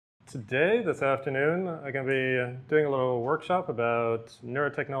Today, this afternoon, I'm going to be doing a little workshop about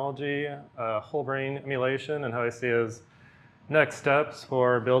neurotechnology, whole brain emulation, and how I see as next steps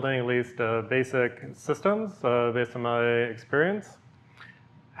for building at least basic systems based on my experience.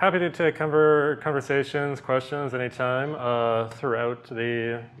 Happy to take conversations, questions anytime throughout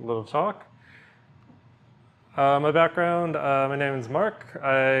the little talk. My background, my name is Mark.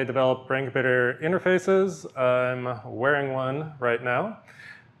 I develop brain-computer interfaces. I'm wearing one right now.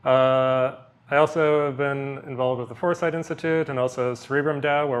 I also have been involved with the Foresight Institute and also Cerebrum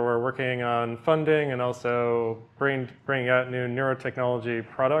DAO, where we're working on funding and also bringing out new neurotechnology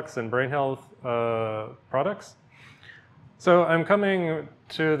products and brain health products. So I'm coming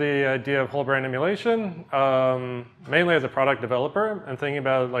to the idea of whole brain emulation, mainly as a product developer, and thinking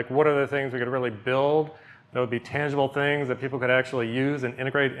about like what are the things we could really build that would be tangible things that people could actually use and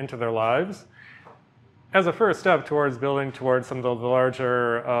integrate into their lives as a first step towards building towards some of the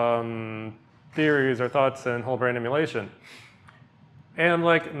larger theories or thoughts in whole brain emulation. And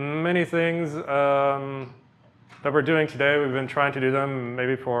like many things that we're doing today, we've been trying to do them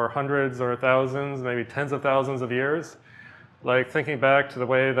maybe for hundreds or thousands, maybe tens of thousands of years. Like thinking back to the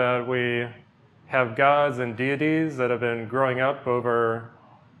way that we have gods and deities that have been growing up over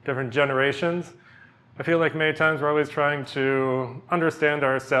different generations. I feel like many times we're always trying to understand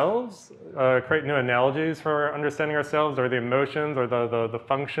ourselves, create new analogies for understanding ourselves, or the emotions, or the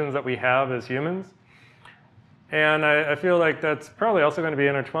functions that we have as humans. And I feel like that's probably also going to be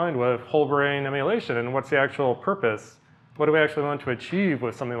intertwined with whole brain emulation and what's the actual purpose? What do we actually want to achieve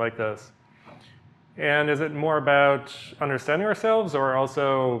with something like this? And is it more about understanding ourselves or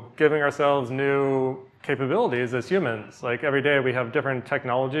also giving ourselves new capabilities as humans? Like every day we have different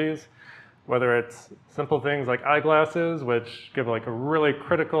technologies, whether it's simple things like eyeglasses, which give like a really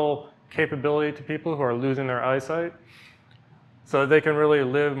critical capability to people who are losing their eyesight, so that they can really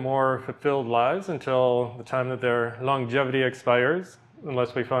live more fulfilled lives until the time that their longevity expires,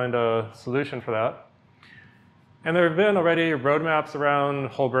 unless we find a solution for that. And there have been already roadmaps around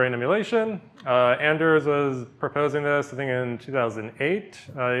whole brain emulation. Anders was proposing this, I think, in 2008.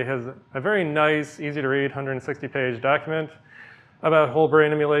 He has a very nice, easy to read, 160-page document about whole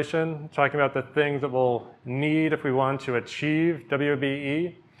brain emulation, talking about the things that we'll need if we want to achieve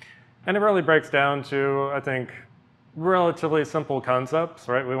WBE. And it really breaks down to, I think, relatively simple concepts,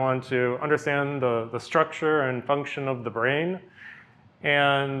 right? We want to understand the structure and function of the brain.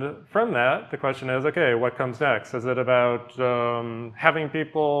 And from that, the question is, okay, what comes next? Is it about having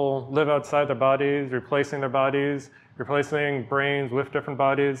people live outside their bodies, replacing their bodies, replacing brains with different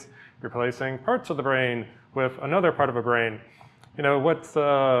bodies, replacing parts of the brain with another part of a brain? You know,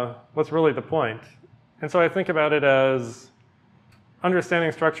 what's really the point? And so I think about it as understanding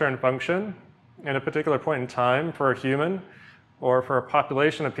structure and function in a particular point in time for a human or for a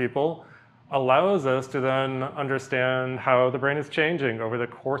population of people allows us to then understand how the brain is changing over the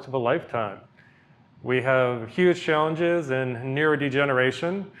course of a lifetime. We have huge challenges in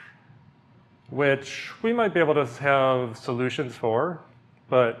neurodegeneration, which we might be able to have solutions for,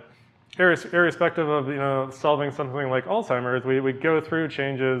 but irrespective of solving something like Alzheimer's, we go through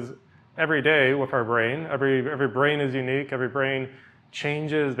changes every day with our brain. Every brain is unique. Every brain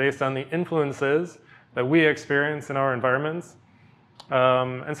changes based on the influences that we experience in our environments.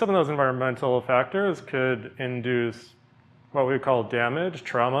 And some of those environmental factors could induce what we call damage,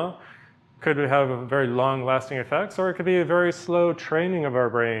 trauma. Could have very long-lasting effects, or it could be a very slow training of our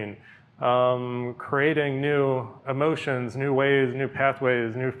brain, creating new emotions, new ways, new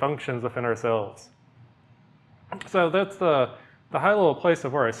pathways, new functions within ourselves. So that's the high-level place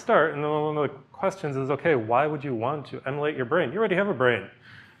of where I start. And then one of the questions is, okay, why would you want to emulate your brain? You already have a brain.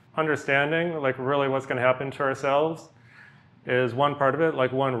 Understanding like really what's going to happen to ourselves is one part of it,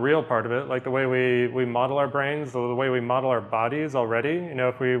 like one real part of it, like the way we model our brains, the way we model our bodies already. You know,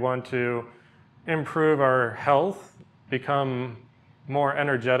 if we want to improve our health, become more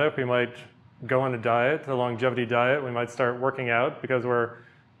energetic, we might go on a diet, a longevity diet. We might start working out because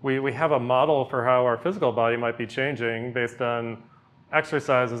we have a model for how our physical body might be changing based on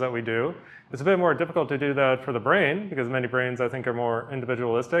exercises that we do. It's a bit more difficult to do that for the brain because many brains, I think, are more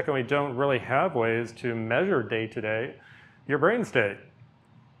individualistic, and we don't really have ways to measure day to day your brain state.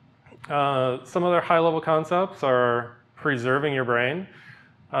 Some other high-level concepts are preserving your brain.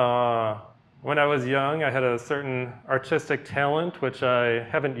 When I was young, I had a certain artistic talent, which I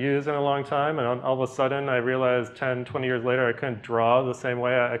haven't used in a long time, and all of a sudden I realized 10, 20 years later I couldn't draw the same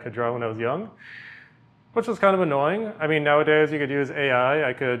way I could draw when I was young, which was kind of annoying. I mean, nowadays you could use AI.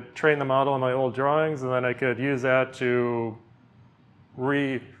 I could train the model on my old drawings, and then I could use that to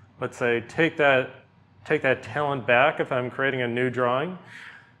let's say, take that talent back if I'm creating a new drawing.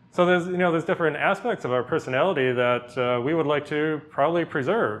 So there's different aspects of our personality that we would like to probably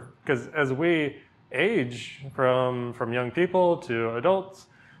preserve, because as we age from young people to adults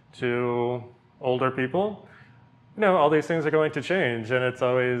to older people, all these things are going to change, and it's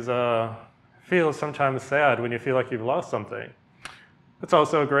always feels sometimes sad when you feel like you've lost something. It's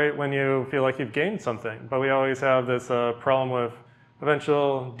also great when you feel like you've gained something, but we always have this problem with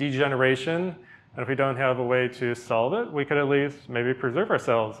eventual degeneration. And if we don't have a way to solve it, we could at least maybe preserve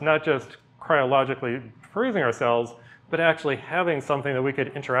ourselves, not just cryologically freezing ourselves, but actually having something that we could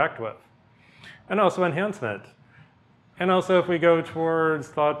interact with. And also enhancement. And also if we go towards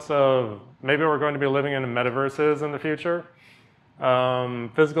thoughts of maybe we're going to be living in metaverses in the future,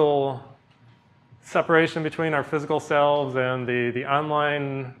 physical separation between our physical selves and the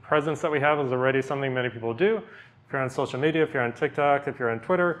online presence that we have is already something many people do. If you're on social media, if you're on TikTok, if you're on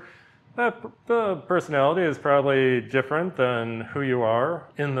Twitter, the personality is probably different than who you are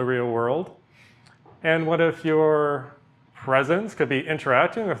in the real world. And what if your presence could be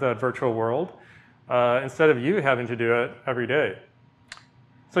interacting with that virtual world instead of you having to do it every day?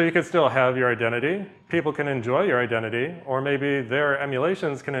 So you could still have your identity. People can enjoy your identity, or maybe their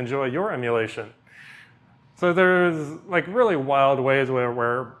emulations can enjoy your emulation. So there's like really wild ways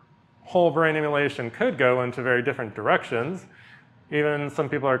where whole brain emulation could go into very different directions. Even some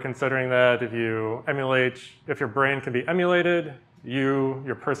people are considering that if your brain can be emulated,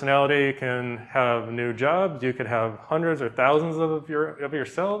 your personality can have new jobs. You could have hundreds or thousands of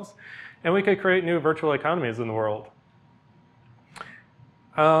yourselves, and we could create new virtual economies in the world.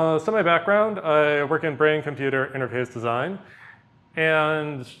 So my background, I work in brain-computer interface design,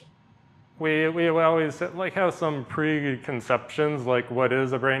 and we always have some preconceptions, like what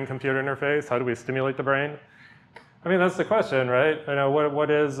is a brain-computer interface? How do we stimulate the brain? I mean, that's the question, right?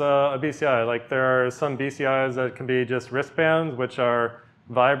 What is a BCI? Like, there are some BCIs that can be just wristbands, which are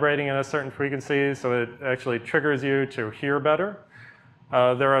vibrating at a certain frequency, so it actually triggers you to hear better.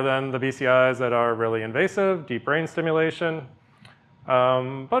 There are then the BCIs that are really invasive, deep brain stimulation.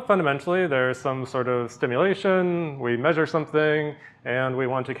 But fundamentally, there's some sort of stimulation. We measure something, and we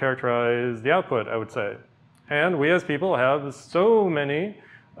want to characterize the output, I would say. And we as people have so many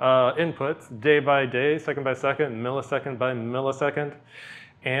inputs day by day, second by second, millisecond by millisecond.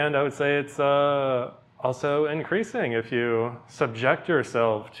 And I would say it's also increasing if you subject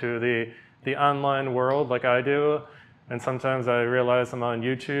yourself to the online world like I do. And sometimes I realize I'm on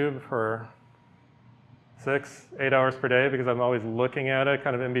YouTube for 6-8 hours per day because I'm always looking at it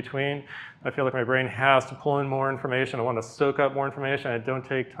kind of in between. I feel like my brain has to pull in more information. I want to soak up more information. I don't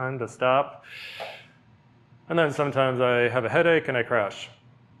take time to stop. And then sometimes I have a headache and I crash.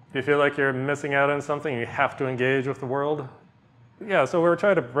 Do you feel like you're missing out on something? You have to engage with the world? Yeah, so we're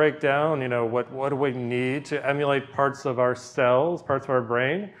trying to break down, what do we need to emulate parts of our cells, parts of our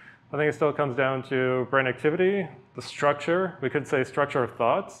brain. I think it still comes down to brain activity, the structure. We could say structure of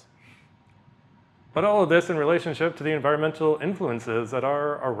thoughts. But all of this in relationship to the environmental influences that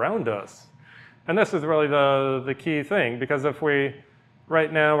are around us. And this is really the key thing, because if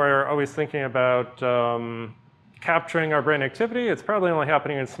right now we're always thinking about capturing our brain activity, it's probably only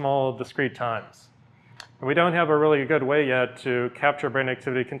happening in small, discrete times. And we don't have a really good way yet to capture brain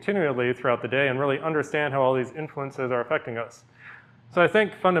activity continually throughout the day and really understand how all these influences are affecting us. So I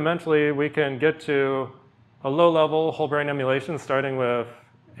think fundamentally we can get to a low-level whole brain emulation starting with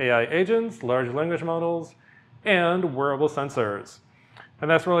AI agents, large language models, and wearable sensors. And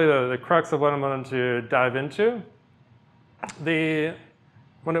that's really the crux of what I'm going to dive into.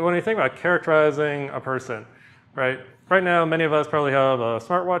 When you think about characterizing a person, right now many of us probably have a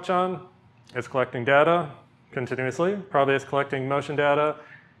smartwatch on. It's collecting data continuously. Probably it's collecting motion data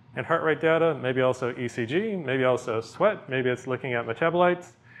and heart rate data, maybe also ECG, maybe also sweat, maybe it's looking at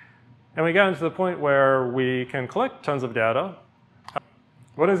metabolites. And we got into the point where we can collect tons of data.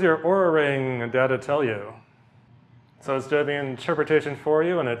 What does your Oura Ring data tell you? So it's doing the interpretation for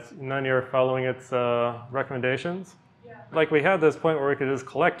you, and none you're following its recommendations? Yeah. Like we had this point where we could just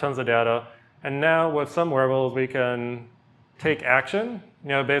collect tons of data, and now with some wearables we can take action,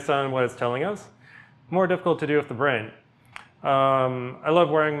 based on what it's telling us. More difficult to do with the brain. I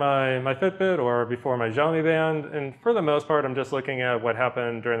love wearing my Fitbit or before my Xiaomi band, and for the most part I'm just looking at what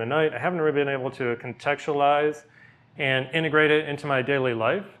happened during the night. I haven't really been able to contextualize and integrate it into my daily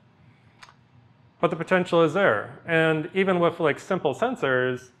life. But the potential is there. And even with simple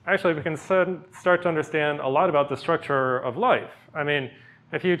sensors, actually we can start to understand a lot about the structure of life. I mean,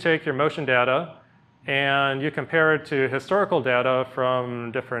 if you take your motion data and you compare it to historical data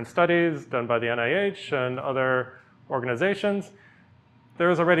from different studies done by the NIH and other organizations,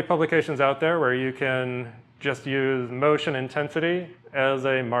 there's already publications out there where you can just use motion intensity as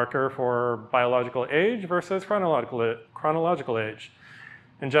a marker for biological age versus chronological age.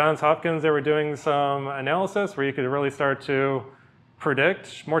 In Johns Hopkins, they were doing some analysis where you could really start to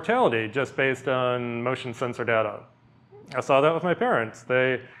predict mortality just based on motion sensor data. I saw that with my parents.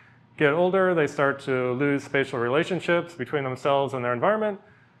 They get older, they start to lose spatial relationships between themselves and their environment,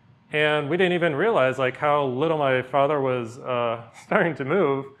 and we didn't even realize like how little my father was starting to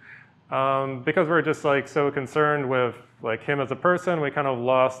move because we were just like so concerned with like him as a person. We kind of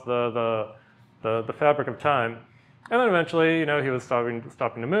lost the fabric of time. And then eventually, you know, he was stopping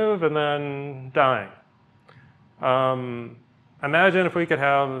to move and then dying. Imagine if we could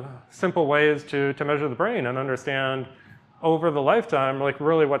have simple ways to measure the brain and understand over the lifetime, like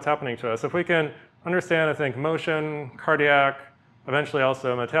really what's happening to us. If we can understand, I think, motion, cardiac, eventually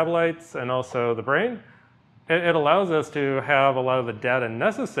also metabolites, and also the brain, it allows us to have a lot of the data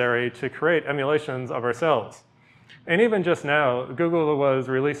necessary to create emulations of ourselves. And even just now, Google was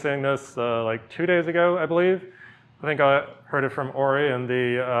releasing this like 2 days ago, I believe. I think I heard it from Ori in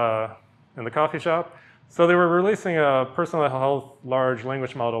the coffee shop. So they were releasing a personal health large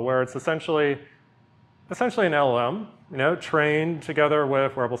language model where it's essentially an LLM, you know, trained together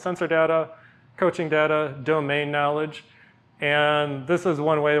with wearable sensor data, coaching data, domain knowledge. And this is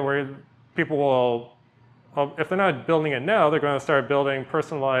one way where people will, if they're not building it now, they're going to start building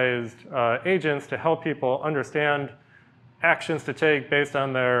personalized agents to help people understand actions to take based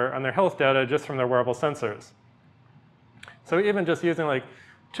on their health data just from their wearable sensors. So even just using like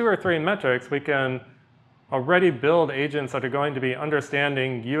 2 or 3 metrics, we can already build agents that are going to be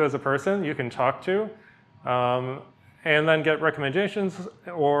understanding you as a person you can talk to, and then get recommendations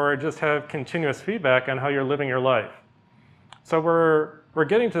or just have continuous feedback on how you're living your life. So we're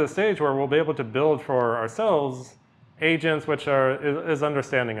getting to the stage where we'll be able to build for ourselves agents which is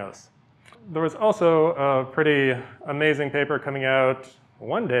understanding us. There was also a pretty amazing paper coming out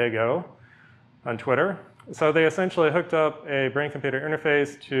 1 day ago on Twitter. So they essentially hooked up a brain-computer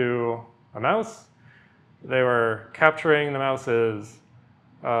interface to a mouse. They were capturing the mouse's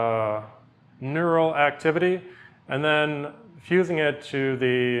neural activity and then fusing it to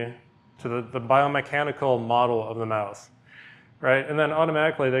the biomechanical model of the mouse, right? And then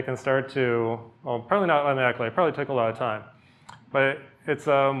automatically they can start to, well, probably not automatically, it probably took a lot of time, but it's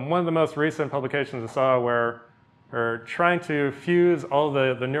one of the most recent publications I saw where they're trying to fuse all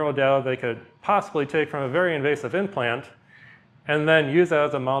the neural data they could possibly take from a very invasive implant and then use that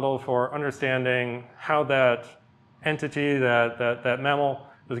as a model for understanding how that entity, that mammal,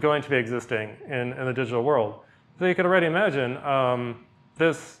 is going to be existing in the digital world. So you could already imagine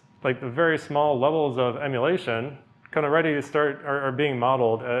this, like the very small levels of emulation can already start are being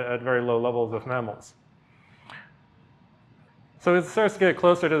modeled at very low levels with mammals. So it starts to get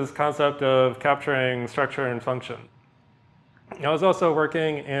closer to this concept of capturing structure and function. I was also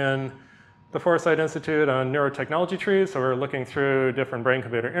working in the Foresight Institute on neurotechnology trees, so we're looking through different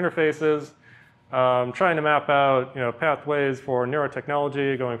brain-computer interfaces, trying to map out pathways for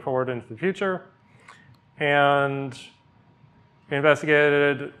neurotechnology going forward into the future. And we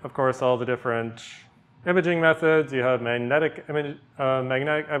investigated, of course, all the different imaging methods. You have magnetic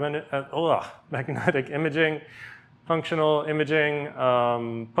imaging, functional imaging,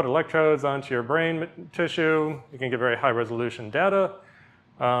 put electrodes onto your brain tissue. You can get very high resolution data.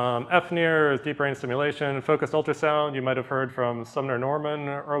 FNIR is deep brain stimulation. Focused ultrasound, you might have heard from Sumner Norman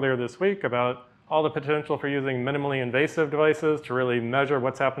earlier this week about all the potential for using minimally invasive devices to really measure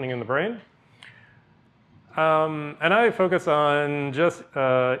what's happening in the brain. And I focus on just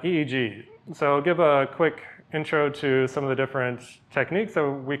EEG. So I'll give a quick intro to some of the different techniques that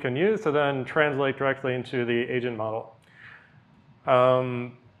we can use to then translate directly into the agent model.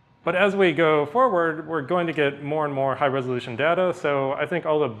 But as we go forward, we're going to get more and more high-resolution data. So I think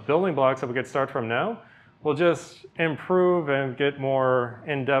all the building blocks that we could start from now will just improve and get more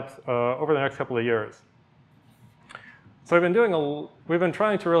in-depth over the next couple of years. So we've been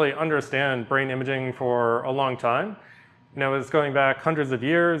trying to really understand brain imaging for a long time. It's going back hundreds of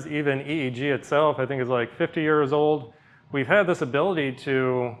years. Even EEG itself, I think, is like 50 years old. We've had this ability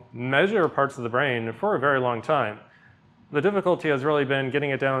to measure parts of the brain for a very long time. The difficulty has really been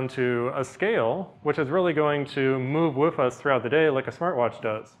getting it down to a scale, which is really going to move with us throughout the day like a smartwatch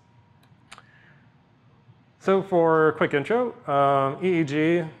does. So for a quick intro,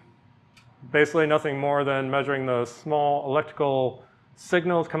 EEG, basically nothing more than measuring the small electrical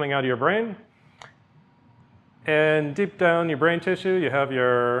signals coming out of your brain. And deep down your brain tissue, you have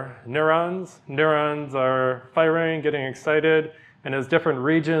your neurons. Neurons are firing, getting excited, and as different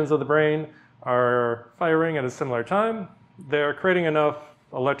regions of the brain are firing at a similar time, they're creating enough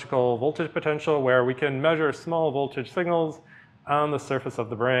electrical voltage potential where we can measure small voltage signals on the surface of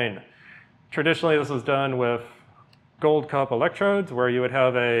the brain. Traditionally, this was done with gold cup electrodes where you would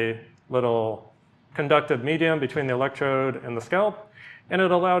have a little conductive medium between the electrode and the scalp, and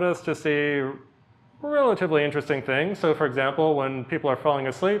it allowed us to see relatively interesting things. So for example, when people are falling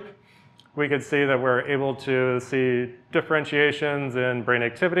asleep, we could see that we're able to see differentiations in brain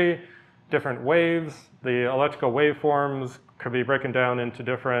activity, different waves. The electrical waveforms could be broken down into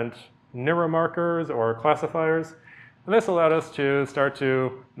different neuromarkers or classifiers. And this allowed us to start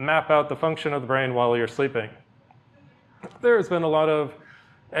to map out the function of the brain while you're sleeping. There's been a lot of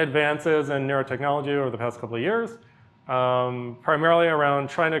advances in neurotechnology over the past couple of years, primarily around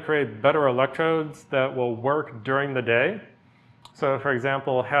trying to create better electrodes that will work during the day. So for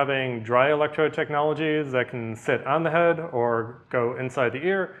example, having dry electrode technologies that can sit on the head or go inside the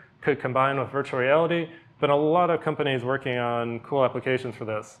ear could combine with virtual reality. Been a lot of companies working on cool applications for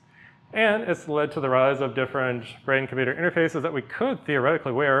this. And it's led to the rise of different brain-computer interfaces that we could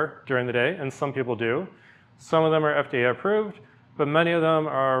theoretically wear during the day, and some people do. Some of them are FDA approved, but many of them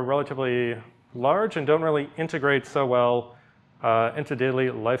are relatively large and don't really integrate so well into daily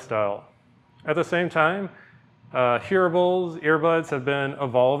lifestyle. At the same time, hearables, earbuds have been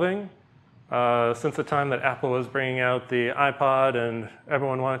evolving since the time that Apple was bringing out the iPod and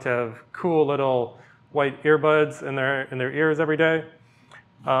everyone wanted to have cool little white earbuds in their ears every day.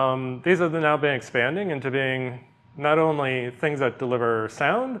 These have now been expanding into being not only things that deliver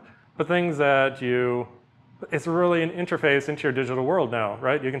sound, but things that it's really an interface into your digital world now,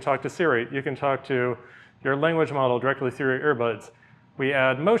 right? You can talk to Siri, you can talk to your language model directly through your earbuds. We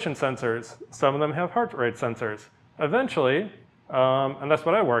add motion sensors. Some of them have heart rate sensors. Eventually, and that's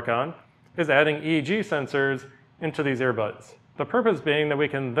what I work on, is adding EEG sensors into these earbuds. The purpose being that we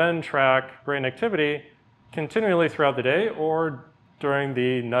can then track brain activity continually throughout the day or during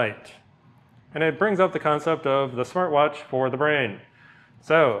the night. And it brings up the concept of the smartwatch for the brain.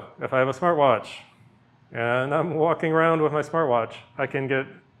 So if I have a smartwatch and I'm walking around with my smartwatch, I can get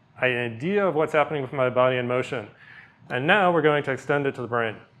an idea of what's happening with my body in motion. And now we're going to extend it to the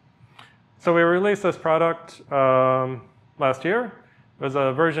brain. So we released this product last year. It was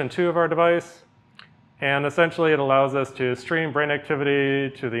a version 2 of our device. And essentially, it allows us to stream brain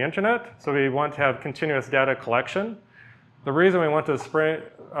activity to the internet. So we want to have continuous data collection. The reason we want to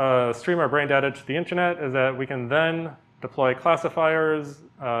stream our brain data to the internet is that we can then deploy classifiers,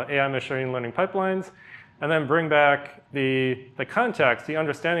 AI machine learning pipelines, and then bring back the context, the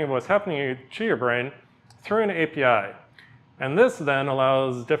understanding of what's happening to your brain through an API. And this then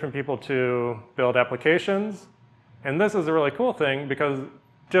allows different people to build applications. And this is a really cool thing because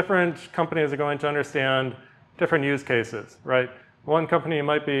different companies are going to understand different use cases, right? One company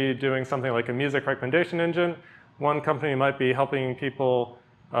might be doing something like a music recommendation engine. One company might be helping people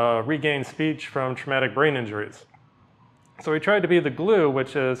regain speech from traumatic brain injuries. So we tried to be the glue,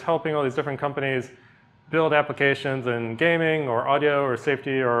 which is helping all these different companies build applications in gaming or audio or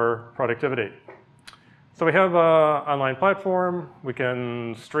safety or productivity. So we have an online platform. We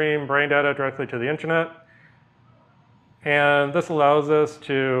can stream brain data directly to the internet. And this allows us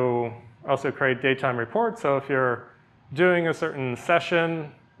to also create daytime reports. So if you're doing a certain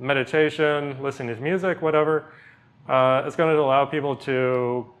session, meditation, listening to music, whatever, it's going to allow people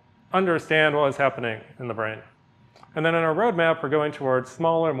to understand what is happening in the brain. And then in our roadmap, we're going towards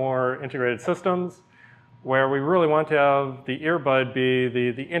smaller, more integrated systems where we really want to have the earbud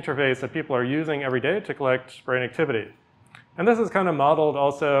be the interface that people are using every day to collect brain activity. And this is kind of modeled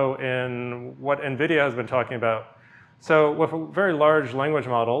also in what NVIDIA has been talking about. So with very large language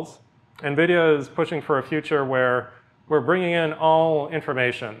models, NVIDIA is pushing for a future where we're bringing in all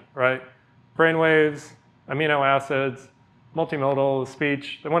information, right? Brainwaves, amino acids, multimodal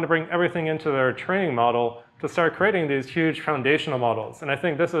speech. They want to bring everything into their training model to start creating these huge foundational models. And I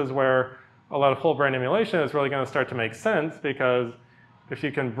think this is where a lot of whole brain emulation is really going to start to make sense, because if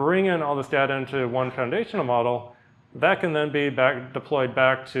you can bring in all this data into one foundational model, that can then be deployed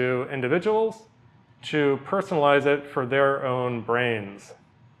back to individuals to personalize it for their own brains.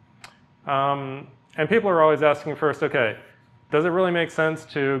 And people are always asking first, okay, does it really make sense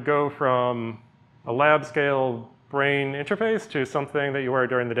to go from a lab scale brain interface to something that you wear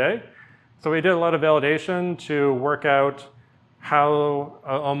during the day? So we did a lot of validation to work out how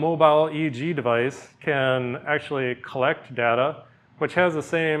a mobile EEG device can actually collect data which has the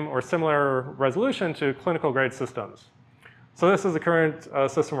same or similar resolution to clinical grade systems. So this is the current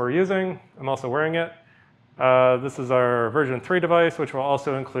system we're using. I'm also wearing it. This is our version 3 device, which will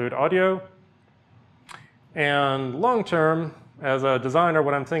also include audio. And long term, as a designer,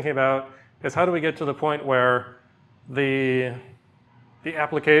 what I'm thinking about is how do we get to the point where the The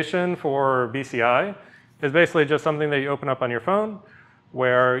application for BCI is basically just something that you open up on your phone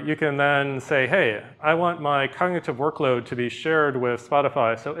where you can then say, hey, I want my cognitive workload to be shared with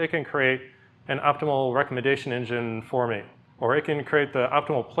Spotify so it can create an optimal recommendation engine for me. Or it can create the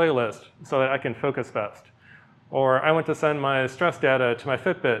optimal playlist so that I can focus best. Or I want to send my stress data to my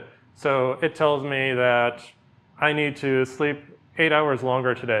Fitbit so it tells me that I need to sleep 8 hours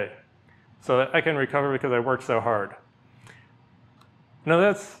longer today so that I can recover because I worked so hard. Now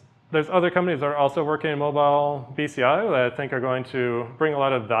there's other companies that are also working in mobile BCI that I think are going to bring a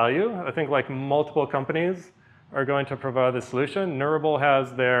lot of value. I think like multiple companies are going to provide the solution. Neurable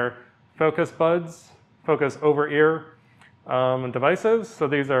has their focus buds, focus over ear devices. So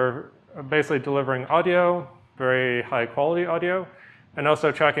these are basically delivering audio, very high quality audio, and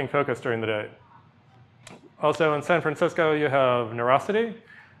also tracking focus during the day. Also in San Francisco, you have Neurotech.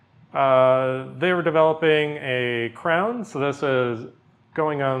 They were developing a crown. So this is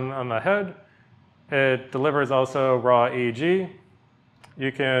going on the head. It delivers also raw EEG.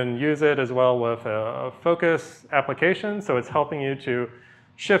 You can use it as well with a focus application. So it's helping you to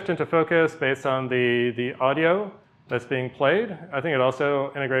shift into focus based on the audio that's being played. I think it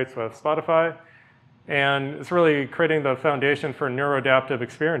also integrates with Spotify. And it's really creating the foundation for neuroadaptive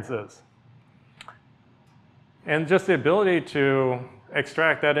experiences. And just the ability to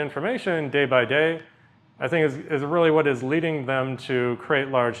extract that information day by day, I think is really what is leading them to create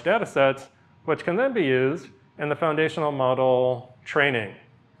large data sets, which can then be used in the foundational model training.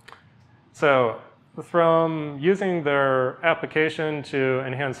 So from using their application to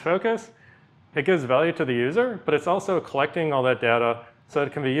enhance focus, it gives value to the user, but it's also collecting all that data so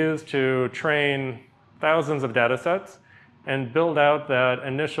it can be used to train thousands of data sets and build out that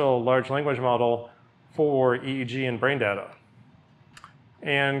initial large language model for EEG and brain data.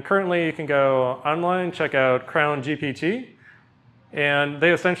 And currently you can go online, check out Crown GPT. And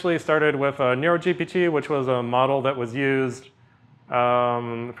they essentially started with a NeuroGPT, which was a model that was used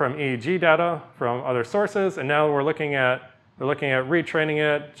from EEG data from other sources. And now we're looking at retraining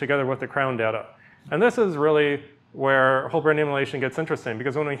it together with the Crown data. And this is really where whole brain emulation gets interesting,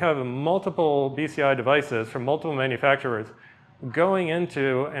 because when we have multiple BCI devices from multiple manufacturers going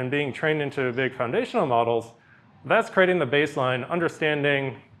into and being trained into big foundational models, that's creating the baseline,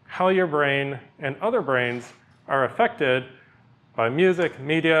 understanding how your brain and other brains are affected by music,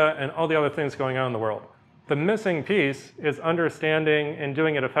 media, and all the other things going on in the world. The missing piece is understanding and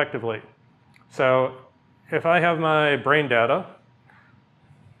doing it effectively. So if I have my brain data,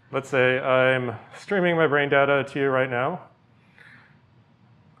 let's say I'm streaming my brain data to you right now.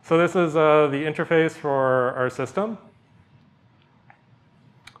 So this is the interface for our system.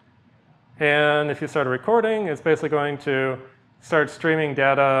 And if you start a recording, it's basically going to start streaming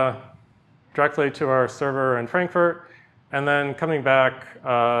data directly to our server in Frankfurt, and then coming back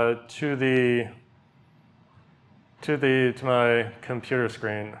to my computer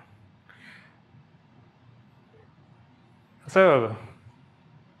screen. So,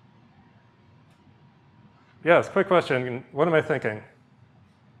 yes, quick question. What am I thinking?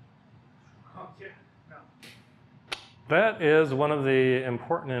 That is one of the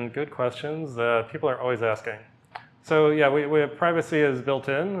important and good questions that people are always asking. So yeah, we have privacy is built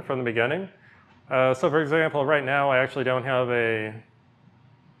in from the beginning. So for example, right now I actually don't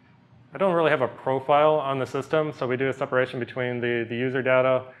really have a profile on the system. So we do a separation between the user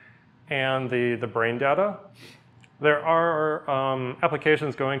data and the brain data. There are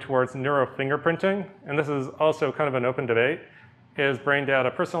applications going towards neurofingerprinting, and this is also kind of an open debate. Is brain data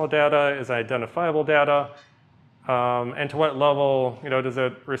personal data? Is identifiable data? And to what level, does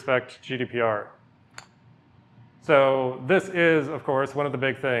it respect GDPR? So this is, of course, one of the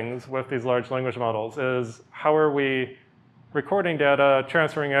big things with these large language models is how are we recording data,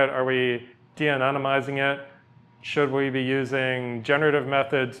 transferring it? Are we de-anonymizing it? Should we be using generative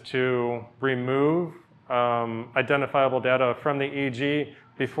methods to remove identifiable data from the EEG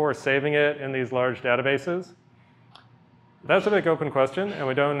before saving it in these large databases? That's a big open question, and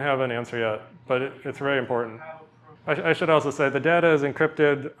we don't have an answer yet, but it's very important. I should also say the data is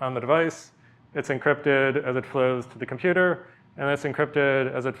encrypted on the device. It's encrypted as it flows to the computer, and it's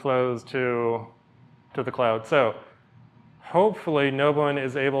encrypted as it flows to the cloud. So hopefully no one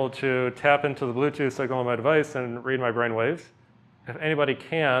is able to tap into the Bluetooth signal on my device and read my brain waves. If anybody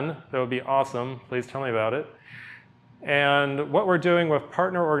can, that would be awesome. Please tell me about it. And what we're doing with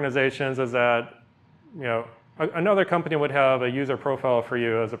partner organizations is that, another company would have a user profile for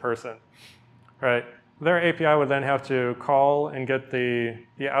you as a person, right? Their API would then have to call and get the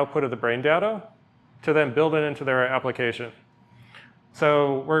output of the brain data to then build it into their application.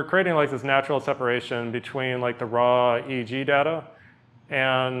 So we're creating like this natural separation between like the raw EEG data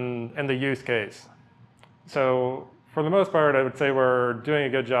and the use case. So for the most part, I would say we're doing a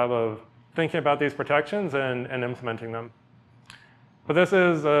good job of thinking about these protections and implementing them. But this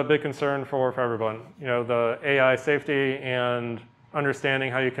is a big concern for everyone, the AI safety and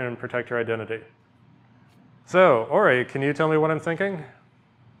understanding how you can protect your identity. So, Ori, can you tell me what I'm thinking?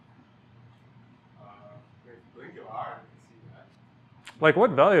 Blink your eye, you can see that. Like,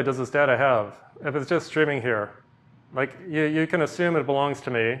 what value does this data have if it's just streaming here? Like, you can assume it belongs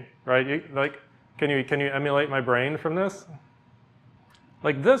to me, right? Can you emulate my brain from this?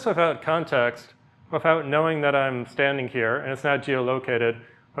 Like this without context, without knowing that I'm standing here and it's not geolocated,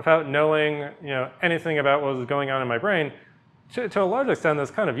 without knowing anything about what was going on in my brain, to a large extent, that's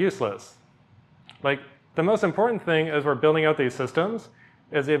kind of useless. Like the most important thing as we're building out these systems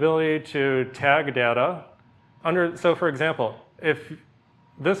is the ability to tag data. So for example, if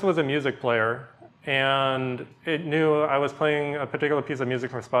this was a music player and it knew I was playing a particular piece of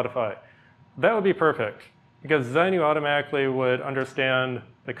music from Spotify, that would be perfect, because then you automatically would understand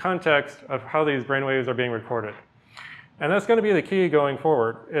the context of how these brainwaves are being recorded. And that's going to be the key going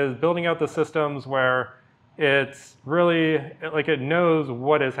forward, is building out the systems where it's really, like it knows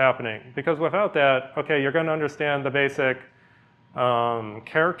what is happening. Because without that, okay, you're going to understand the basic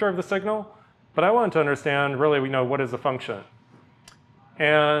character of the signal, but I want to understand really, what is the function.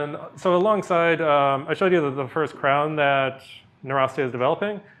 And so alongside, I showed you the first crown that Neurotech is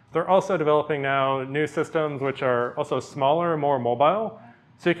developing. They're also developing now new systems which are also smaller, more mobile.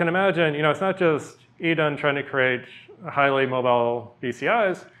 So you can imagine, it's not just Eden trying to create highly mobile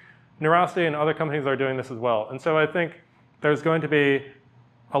BCIs. Neurotech and other companies are doing this as well. And so I think there's going to be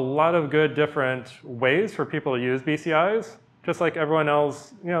a lot of good different ways for people to use BCIs. Just like everyone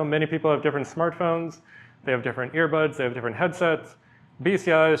else, many people have different smartphones. They have different earbuds. They have different headsets.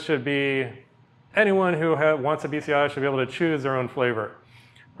 BCIs should be, anyone who wants a BCI should be able to choose their own flavor.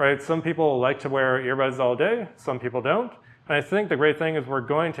 Right? Some people like to wear earbuds all day, some people don't. And I think the great thing is we're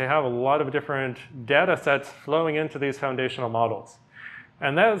going to have a lot of different data sets flowing into these foundational models.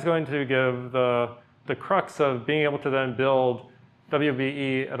 And that is going to give the crux of being able to then build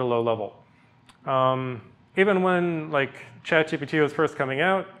WBE at a low level. Even when ChatGPT was first coming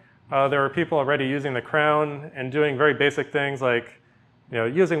out, there were people already using the crown and doing very basic things like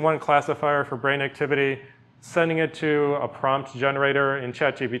using one classifier for brain activity, sending it to a prompt generator in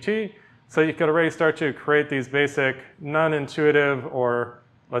ChatGPT, so you could already start to create these basic non-intuitive or,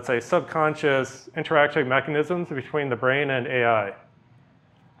 let's say, subconscious interaction mechanisms between the brain and AI.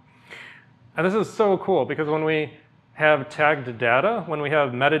 And this is so cool because when we have tagged data, when we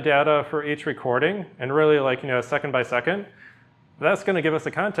have metadata for each recording, and really second by second, that's going to give us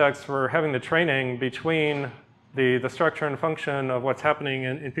the context for having the training between the structure and function of what's happening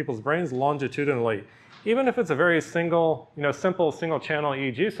in people's brains longitudinally. Even if it's a very simple single channel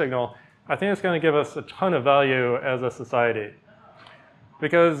EEG signal, I think it's going to give us a ton of value as a society.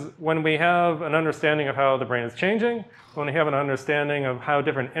 Because when we have an understanding of how the brain is changing, when we have an understanding of how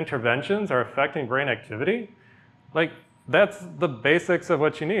different interventions are affecting brain activity, that's the basics of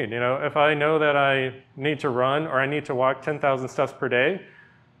what you need. If I know that I need to run or I need to walk 10,000 steps per day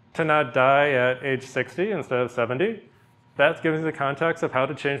to not die at age 60 instead of 70, that gives me the context of how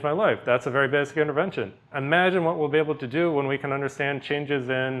to change my life. That's a very basic intervention. Imagine what we'll be able to do when we can understand changes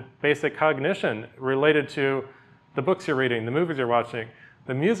in basic cognition related to the books you're reading, the movies you're watching,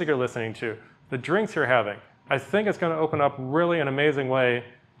 the music you're listening to, the drinks you're having. I think it's going to open up really an amazing way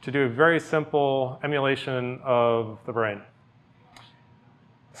to do a very simple emulation of the brain.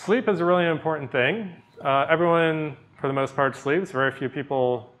 Sleep is a really important thing. Everyone, for the most part, sleeps. Very few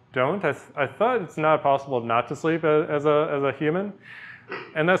people don't. I thought it's not possible not to sleep as a human.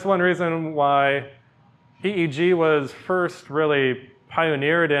 And that's one reason why EEG was first really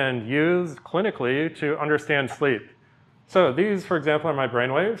pioneered and used clinically to understand sleep. So these, for example, are my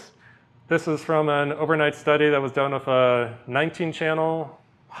brainwaves. This is from an overnight study that was done with a 19-channel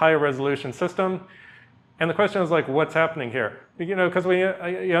high resolution system. And the question is what's happening here? Because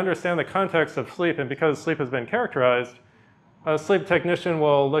you understand the context of sleep, and because sleep has been characterized, a sleep technician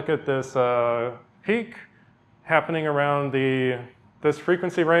will look at this peak happening around this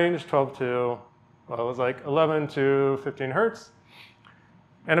frequency range, 12 to, well, it was 11 to 15 hertz.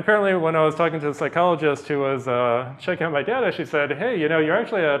 And apparently when I was talking to the psychologist who was checking out my data, she said, hey, you're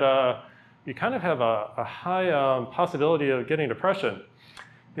actually you kind of have a high possibility of getting depression.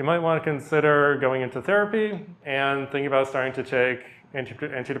 You might want to consider going into therapy and thinking about starting to take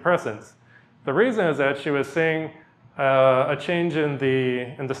antidepressants. The reason is that she was seeing a change in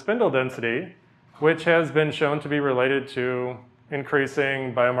the spindle density, which has been shown to be related to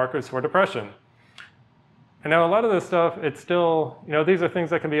increasing biomarkers for depression. And now a lot of this stuff, it's still, these are things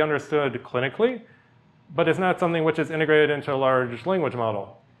that can be understood clinically, but it's not something which is integrated into a large language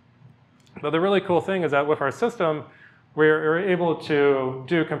model. But the really cool thing is that with our system, we're able to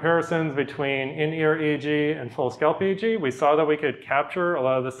do comparisons between in-ear EEG and full scalp EEG. We saw that we could capture a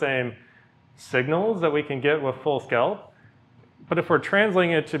lot of the same signals that we can get with full scalp. But if we're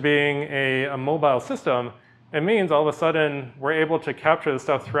translating it to being a mobile system, it means all of a sudden we're able to capture the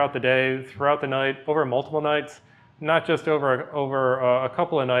stuff throughout the day, throughout the night, over multiple nights, not just over a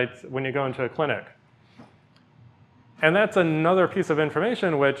couple of nights when you go into a clinic. And that's another piece of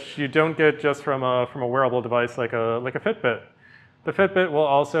information which you don't get just from a wearable device like a Fitbit. The Fitbit will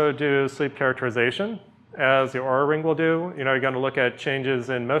also do sleep characterization, as the Oura Ring will do. You're going to look at changes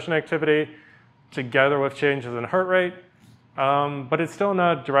in motion activity together with changes in heart rate, but it's still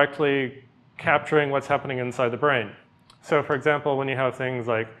not directly capturing what's happening inside the brain. So for example, when you have things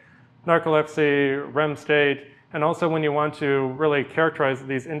like narcolepsy, REM state, and also when you want to really characterize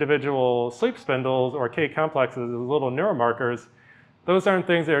these individual sleep spindles or K complexes as little neuromarkers, those aren't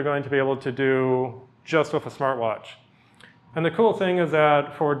things that you're going to be able to do just with a smartwatch. And the cool thing is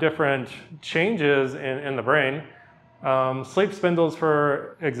that for different changes in the brain, sleep spindles,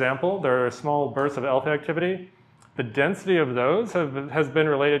 for example, there are small bursts of alpha activity. The density of those has been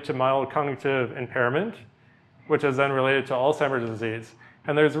related to mild cognitive impairment, which is then related to Alzheimer's disease.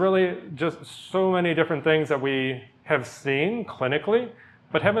 And there's really just so many different things that we have seen clinically,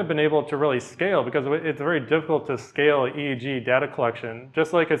 but haven't been able to really scale because it's very difficult to scale EEG data collection,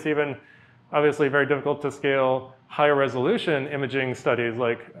 just like it's even obviously very difficult to scale higher resolution imaging studies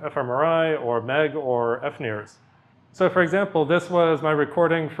like fMRI or MEG or FNIRS. So for example, this was my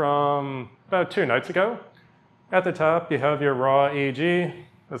recording from about 2 nights ago. At the top, you have your raw EEG.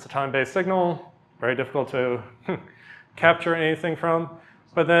 It's a time-based signal, very difficult to capture anything from.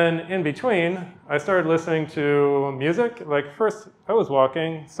 But then in between, I started listening to music. Like first, I was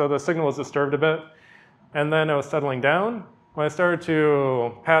walking, so the signal was disturbed a bit. And then I was settling down. When I started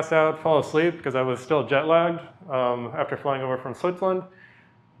to pass out, fall asleep, because I was still jet lagged after flying over from Switzerland,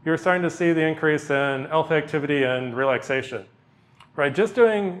 you're starting to see the increase in alpha activity and relaxation. Right,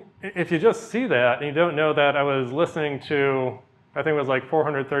 if you just see that and you don't know that I was listening to, I think it was like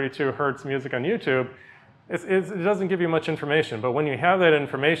 432 hertz music on YouTube, it doesn't give you much information. But when you have that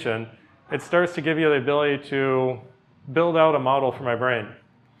information, it starts to give you the ability to build out a model for my brain.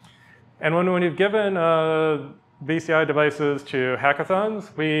 And when you've given BCI devices to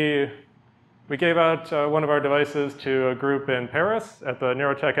hackathons, we gave out one of our devices to a group in Paris at the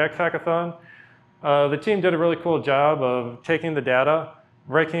Neurotech X hackathon. The team did a really cool job of taking the data,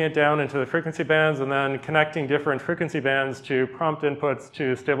 breaking it down into the frequency bands, and then connecting different frequency bands to prompt inputs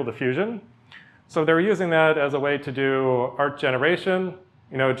to Stable Diffusion. So they were using that as a way to do art generation,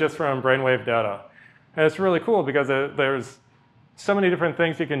 just from brainwave data. And it's really cool because there's so many different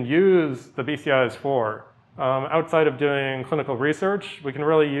things you can use the BCIs for. Outside of doing clinical research, we can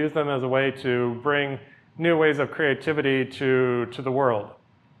really use them as a way to bring new ways of creativity to the world.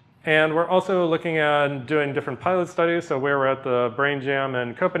 And we're also looking at doing different pilot studies. So we were at the Brain Jam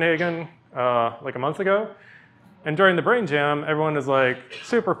in Copenhagen like a month ago. And during the Brain Jam, everyone is like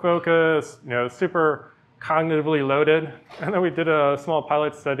super focused, super cognitively loaded. And then we did a small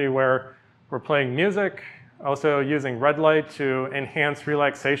pilot study where we're playing music, also using red light to enhance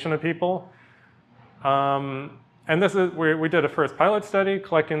relaxation of people. And we did a first pilot study,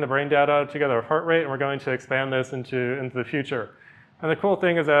 collecting the brain data together with heart rate, and we're going to expand this into the future. And the cool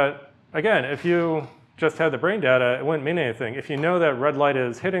thing is that, again, if you just had the brain data, it wouldn't mean anything. If you know that red light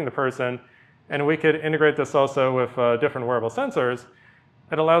is hitting the person, and we could integrate this also with different wearable sensors,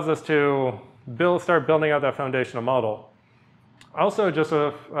 it allows us to start building out that foundational model. Also,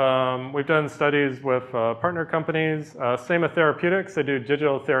 we've done studies with partner companies. Same with therapeutics, they do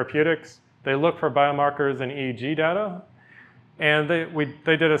digital therapeutics. They look for biomarkers in EEG data. And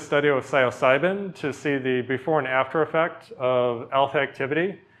they did a study with psilocybin to see the before and after effect of alpha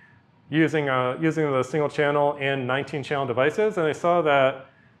activity using the single channel and 19 channel devices. And they saw that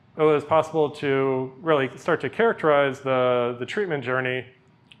it was possible to really start to characterize the treatment journey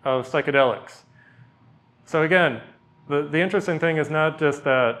of psychedelics. So again, the interesting thing is not just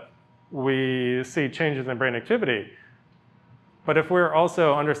that we see changes in brain activity, but if we're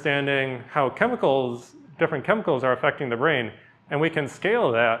also understanding how different chemicals are affecting the brain, and we can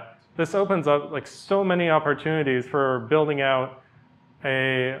scale that, this opens up like so many opportunities for building out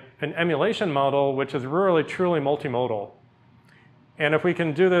an emulation model which is really truly multimodal. And if we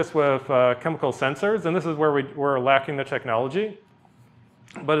can do this with chemical sensors, and this is where we're lacking the technology,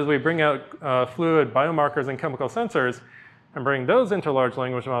 but as we bring out fluid biomarkers and chemical sensors, and bring those into large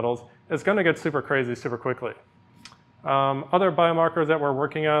language models, it's going to get super crazy super quickly. Other biomarkers that we're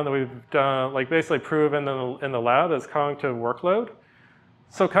working on that we've done, like basically proven in the lab is cognitive workload.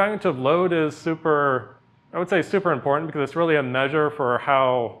 So cognitive load is super, I would say super important because it's really a measure for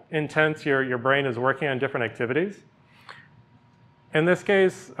how intense your brain is working on different activities. In this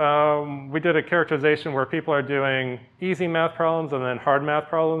case, we did a characterization where people are doing easy math problems and then hard math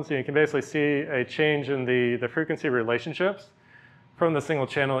problems. And you can basically see a change in the frequency relationships from the single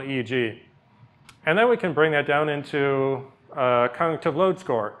channel EEG. And then we can bring that down into a cognitive load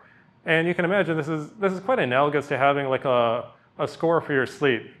score. And you can imagine this is quite analogous to having like a score for your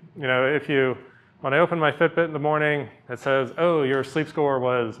sleep. You know, when I open my Fitbit in the morning, it says, oh, your sleep score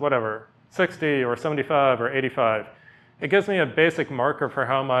was whatever, 60 or 75 or 85. It gives me a basic marker for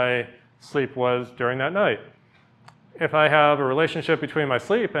how my sleep was during that night. If I have a relationship between my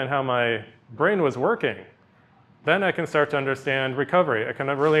sleep and how my brain was working, then I can start to understand recovery. I can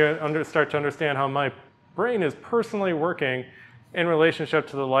really start to understand how my brain is personally working in relationship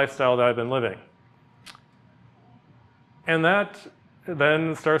to the lifestyle that I've been living. And that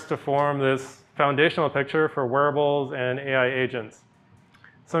then starts to form this foundational picture for wearables and AI agents.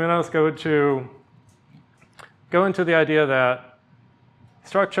 So I'm going to go into the idea that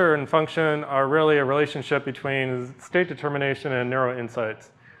structure and function are really a relationship between state determination and neuro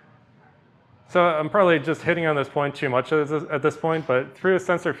insights. So I'm probably just hitting on this point too much at this point, but through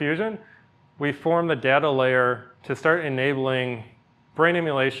sensor fusion, we form the data layer to start enabling brain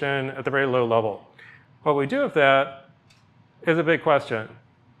emulation at the very low level. What we do with that is a big question.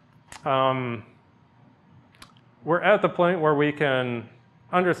 We're at the point where we can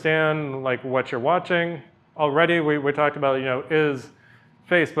understand like what you're watching. Already we talked about, you know, is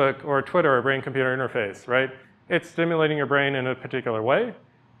Facebook or Twitter a brain-computer interface, right? It's stimulating your brain in a particular way.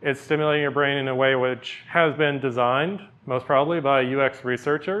 It's stimulating your brain in a way which has been designed, most probably by UX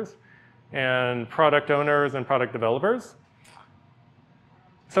researchers and product owners and product developers.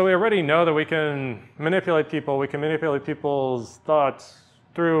 So we already know that we can manipulate people. We can manipulate people's thoughts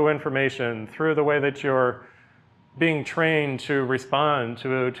through information, through the way that you're being trained to respond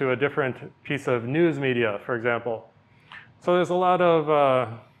to a different piece of news media, for example. So there's a lot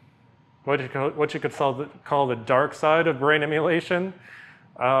of what you could call the dark side of brain emulation,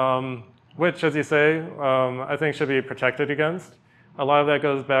 which, as you say, I think should be protected against. A lot of that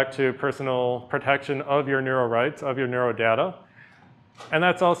goes back to personal protection of your neural rights, of your neural data. And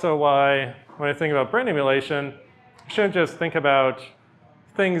that's also why, when I think about brain emulation, you shouldn't just think about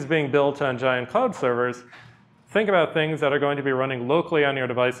things being built on giant cloud servers. Think about things that are going to be running locally on your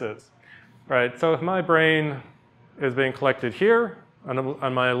devices, right? So if my brain is being collected here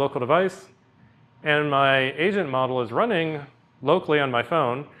on my local device, and my agent model is running locally on my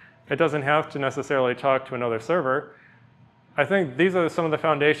phone, it doesn't have to necessarily talk to another server. I think these are some of the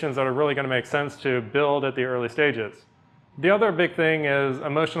foundations that are really going to make sense to build at the early stages. The other big thing is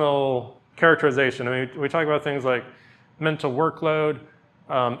emotional characterization. I mean, we talk about things like mental workload,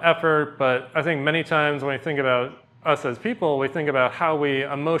 effort, but I think many times when we think about us as people, we think about how we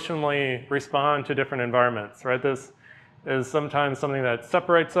emotionally respond to different environments, right? This is sometimes something that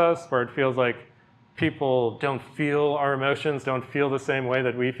separates us, where it feels like people don't feel our emotions, don't feel the same way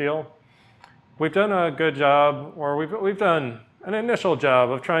that we feel. We've done a good job, or we've done an initial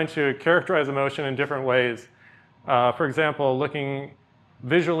job of trying to characterize emotion in different ways. For example, looking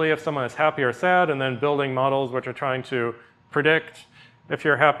visually if someone is happy or sad, and then building models which are trying to predict if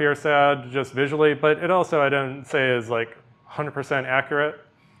you're happy or sad just visually, but it also, I don't say, is like 100% accurate.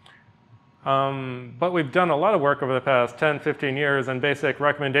 But we've done a lot of work over the past 10, 15 years in basic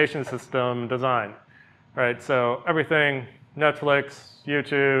recommendation system design, right? So everything, Netflix,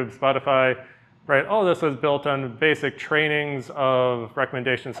 YouTube, Spotify, right? All this is built on basic trainings of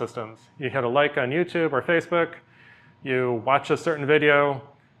recommendation systems. You hit a like on YouTube or Facebook, you watch a certain video,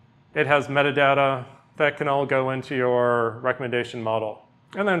 it has metadata that can all go into your recommendation model.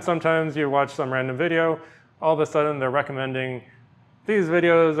 And then sometimes you watch some random video, all of a sudden they're recommending these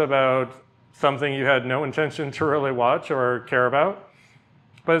videos about something you had no intention to really watch or care about,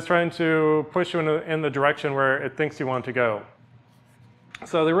 but it's trying to push you in the direction where it thinks you want to go.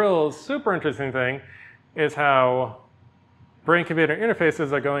 So the real super interesting thing is how brain-computer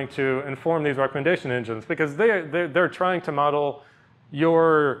interfaces are going to inform these recommendation engines, because they're trying to model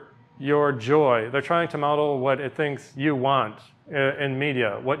your joy. They're trying to model what it thinks you want in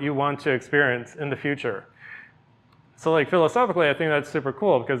media, what you want to experience in the future. So like philosophically, I think that's super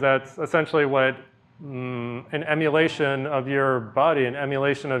cool, because that's essentially what an emulation of your body, an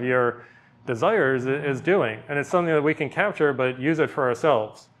emulation of your desires is doing. And it's something that we can capture but use it for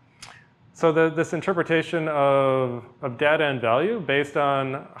ourselves. So this interpretation of data and value based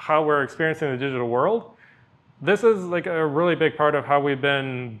on how we're experiencing the digital world, this is like a really big part of how we've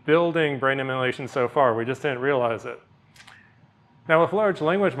been building brain emulation so far. We just didn't realize it. Now with large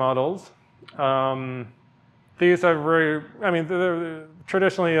language models, these are they're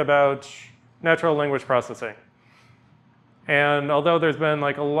traditionally about natural language processing. And although there's been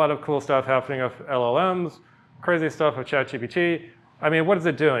like a lot of cool stuff happening with LLMs, crazy stuff with ChatGPT, I mean, what is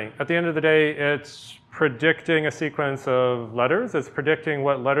it doing? At the end of the day, it's predicting a sequence of letters. It's predicting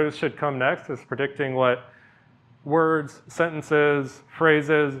what letters should come next. It's predicting what words, sentences,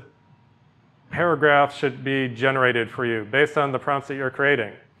 phrases, paragraphs should be generated for you based on the prompts that you're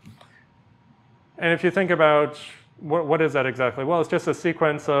creating. And if you think about what is that exactly? Well, it's just a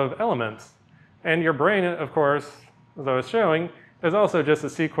sequence of elements. And your brain, of course, as I was showing, is also just a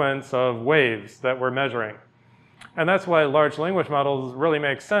sequence of waves that we're measuring. And that's why large language models really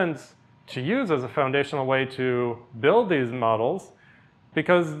make sense to use as a foundational way to build these models,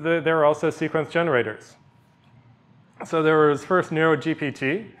 because they're also sequence generators. So there was first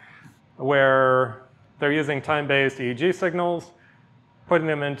NeuroGPT, where they're using time-based EEG signals, putting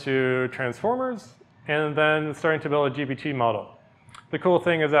them into transformers, and then starting to build a GPT model. The cool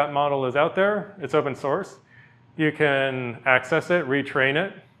thing is that model is out there. It's open source. You can access it, retrain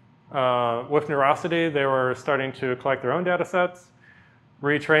it. With Neurosity, they were starting to collect their own data sets,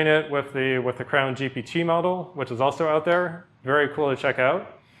 retrain it with the Crown GPT model, which is also out there. Very cool to check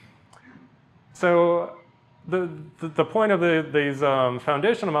out. So the point of these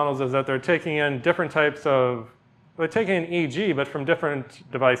foundational models is that they're taking in different types of, they're taking in EEG, but from different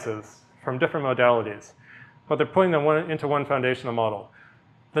devices, from different modalities. But they're putting them into one foundational model.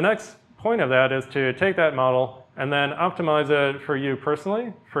 The next point of that is to take that model and then optimize it for you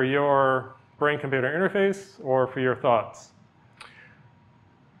personally, for your brain-computer interface, or for your thoughts.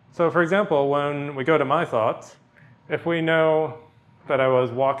 So for example, when we go to my thoughts, if we know that I was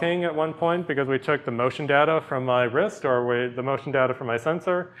walking at one point because we took the motion data from my wrist or the motion data from my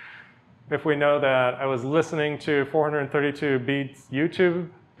sensor, if we know that I was listening to 432 beats YouTube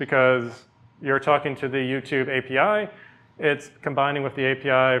because you're talking to the YouTube API, it's combining with the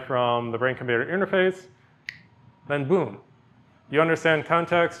API from the brain-computer interface, then boom. You understand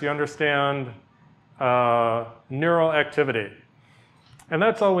context, you understand neural activity. And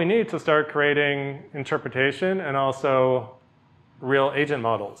that's all we need to start creating interpretation and also real agent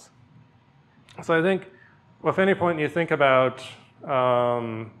models. So I think with any point you think about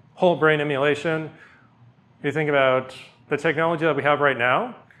whole brain emulation, you think about the technology that we have right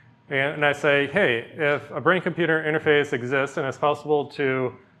now, and I say, hey, if a brain-computer interface exists and it's possible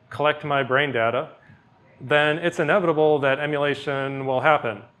to collect my brain data, then it's inevitable that emulation will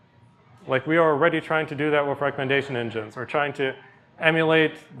happen. Like we are already trying to do that with recommendation engines. We're trying to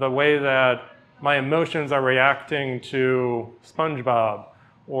emulate the way that my emotions are reacting to SpongeBob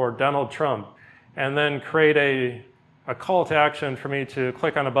or Donald Trump, and then create a call to action for me to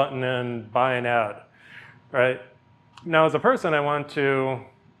click on a button and buy an ad, right? Now as a person, I want to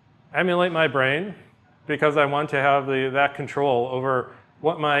emulate my brain because I want to have that control over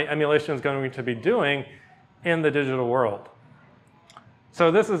what my emulation is going to be doing in the digital world. So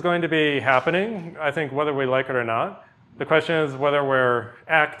this is going to be happening, I think, whether we like it or not. The question is whether we're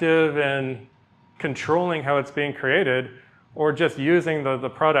active in controlling how it's being created or just using the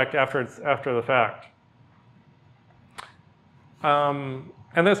product after the fact.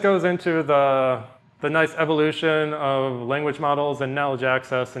 And this goes into the nice evolution of language models and knowledge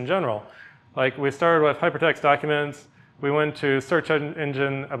access in general. Like we started with hypertext documents, we went to search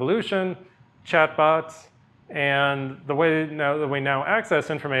engine evolution, chatbots, and the way that we now access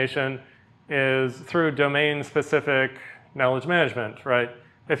information is through domain-specific knowledge management, right?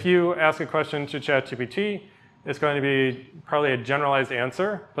 If you ask a question to ChatGPT, it's going to be probably a generalized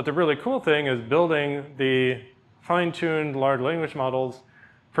answer, but the really cool thing is building the fine-tuned large language models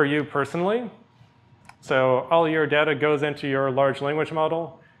for you personally. So all your data goes into your large language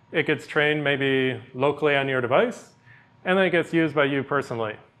model. It gets trained maybe locally on your device, and then it gets used by you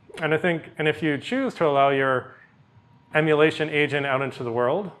personally. And if you choose to allow your emulation agent out into the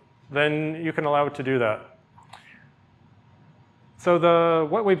world, then you can allow it to do that. So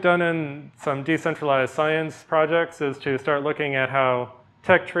what we've done in some decentralized science projects is to start looking at how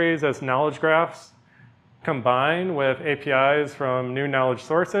tech trees as knowledge graphs combine with APIs from new knowledge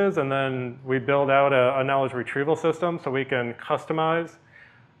sources, and then we build out a knowledge retrieval system so we can customize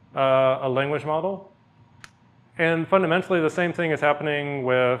a language model. And fundamentally, the same thing is happening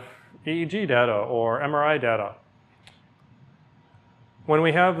with EEG data or MRI data. When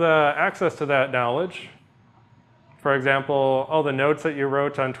we have the access to that knowledge, for example, all the notes that you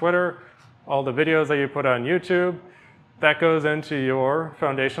wrote on Twitter, all the videos that you put on YouTube, that goes into your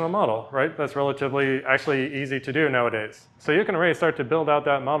foundational model, right? That's relatively actually easy to do nowadays. So you can already start to build out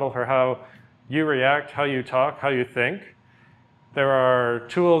that model for how you react, how you talk, how you think. There are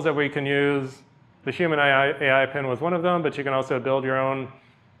tools that we can use. The human AI pin was one of them, but you can also build your own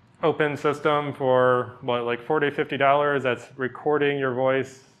open system for what, like $40, $50 that's recording your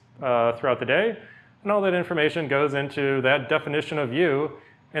voice throughout the day. And all that information goes into that definition of you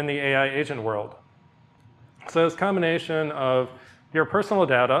in the AI agent world. So this combination of your personal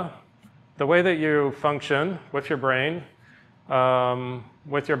data, the way that you function with your brain,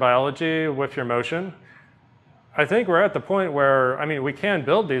 with your biology, with your motion, I think we're at the point where, I mean, we can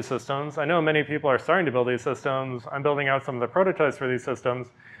build these systems. I know many people are starting to build these systems. I'm building out some of the prototypes for these systems.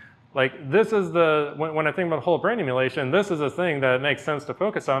 Like, this is the, when I think about whole brain emulation, this is a thing that makes sense to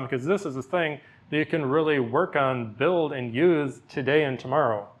focus on, because this is a thing that you can really work on, build, and use today and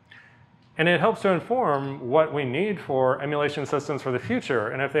tomorrow. And it helps to inform what we need for emulation systems for the future,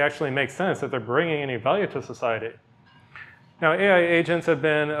 and if they actually make sense, if they're bringing any value to society. Now, AI agents have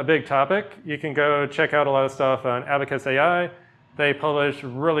been a big topic. You can go check out a lot of stuff on Abacus AI. They publish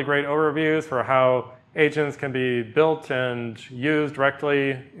really great overviews for how agents can be built and used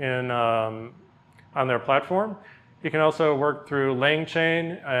directly in, on their platform. You can also work through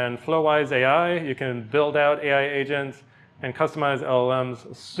LangChain and Flowise AI. You can build out AI agents and customize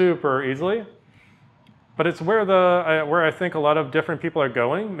LLMs super easily. But it's where where I think a lot of different people are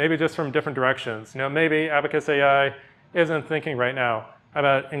going, maybe just from different directions. You know, maybe Abacus AI isn't thinking right now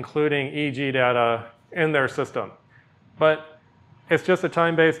about including EEG data in their system. But it's just a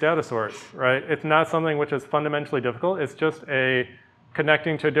time-based data source, right? It's not something which is fundamentally difficult. It's just a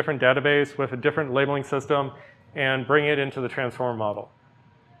connecting to a different database with a different labeling system and bring it into the transform model.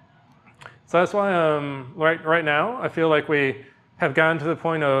 So that's why right now, I feel like we have gotten to the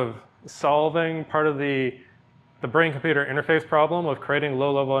point of solving part of the brain-computer interface problem of creating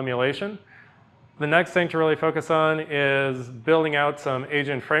low-level emulation. The next thing to really focus on is building out some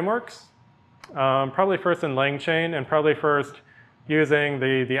agent frameworks, probably first in LangChain, and probably first using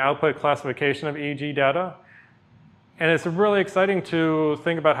the output classification of EEG data. And it's really exciting to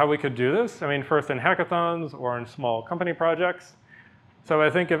think about how we could do this. I mean, first in hackathons or in small company projects. So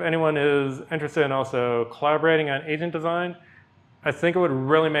I think if anyone is interested in also collaborating on agent design, I think it would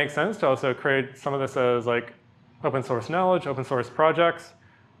really make sense to also create some of this as like open source knowledge, open source projects,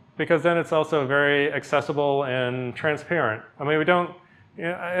 because then it's also very accessible and transparent. I mean, we don't, you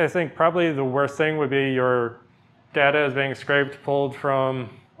know, I think probably the worst thing would be your data is being scraped, pulled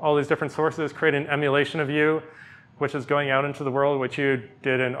from all these different sources, create an emulation of you, which is going out into the world, which you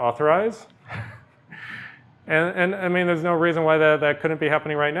didn't authorize. And I mean, there's no reason why that couldn't be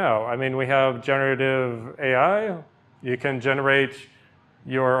happening right now. I mean, we have generative AI. You can generate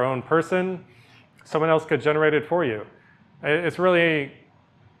your own person. Someone else could generate it for you. It's really,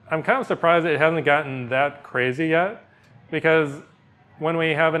 I'm kind of surprised it hasn't gotten that crazy yet, because when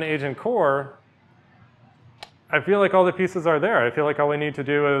we have an agent core, I feel like all the pieces are there. I feel like all we need to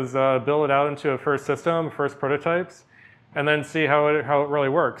do is build it out into a first system, first prototypes, and then see how it really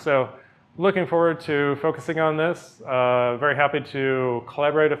works. So looking forward to focusing on this. Very happy to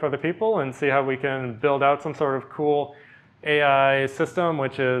collaborate with other people and see how we can build out some sort of cool AI system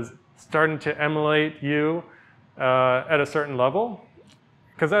which is starting to emulate you at a certain level.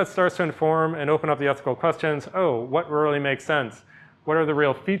 Because that starts to inform and open up the ethical questions. Oh, what really makes sense? What are the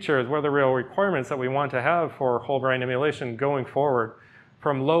real features? What are the real requirements that we want to have for whole brain emulation going forward?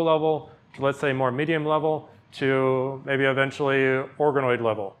 From low level to, let's say, more medium level to maybe eventually organoid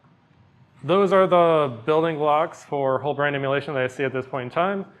level. Those are the building blocks for whole brain emulation that I see at this point in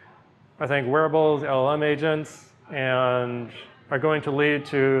time. I think wearables, LLM agents, and are going to lead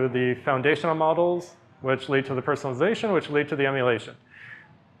to the foundational models, which lead to the personalization, which lead to the emulation.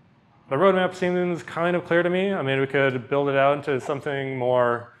 The roadmap seems kind of clear to me. I mean, we could build it out into something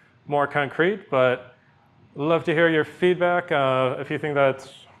more concrete, but I'd love to hear your feedback. If you think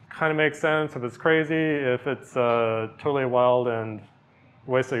that kind of makes sense, if it's crazy, if it's totally wild and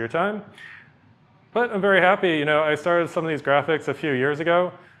waste of your time. But I'm very happy. You know, I started some of these graphics a few years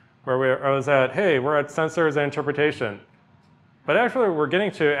ago where I was at, hey, we're at sensors and interpretation. But actually, we're getting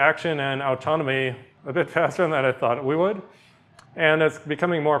to action and autonomy a bit faster than I thought we would. And it's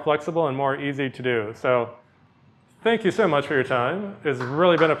becoming more flexible and more easy to do. So thank you so much for your time. It's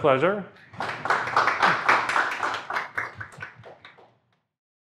really been a pleasure.